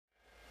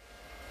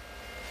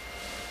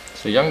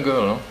It's a young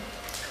girl, no?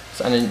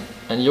 It's ein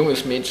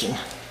junges Mädchen.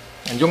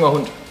 Ein junger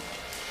Hund.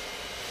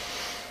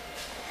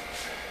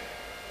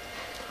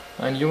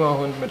 Ein junger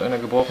Hund mit einer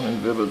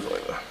gebrochenen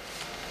Wirbelsäule.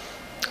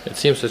 It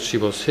seems that she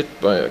was hit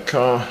by a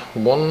car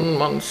 1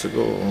 month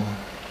ago.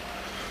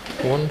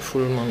 1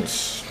 full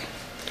month.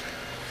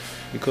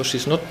 Because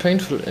she's not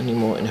painful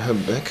anymore in her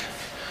back.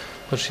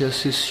 But she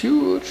has this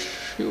huge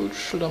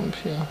lump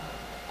here.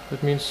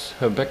 That means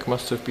her back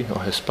must have been, or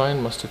her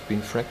spine must have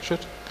been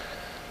fractured.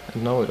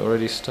 And now it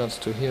already starts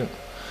to heal.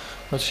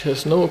 But she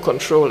has no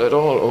control at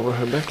all over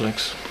her back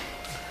legs.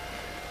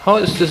 How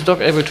is this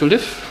dog able to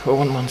live for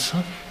 1 month,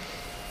 huh?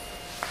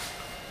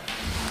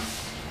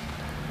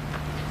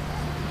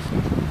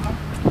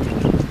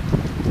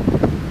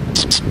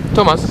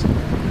 Thomas.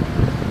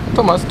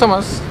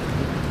 Thomas.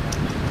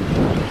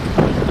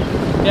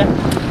 Yeah.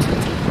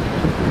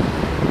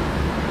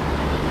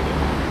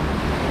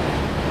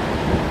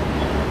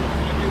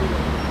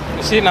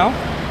 You see now?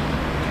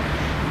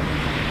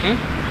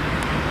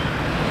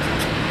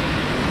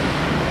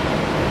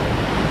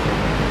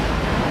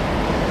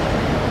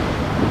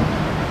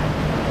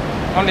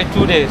 Only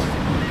 2 days.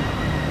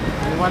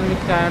 In 1 week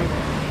time.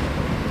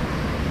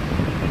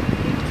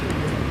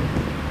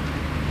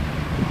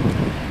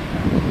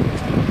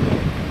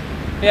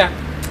 Yeah.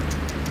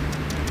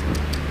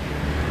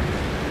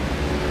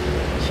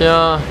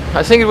 Yeah,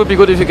 I think it would be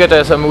good if you get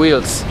her some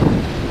wheels.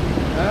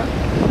 Huh?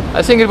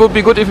 I think it would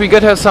be good if we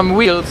get her some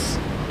wheels.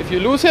 If you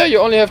lose her, you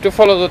only have to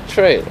follow the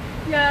trail.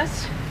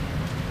 Yes.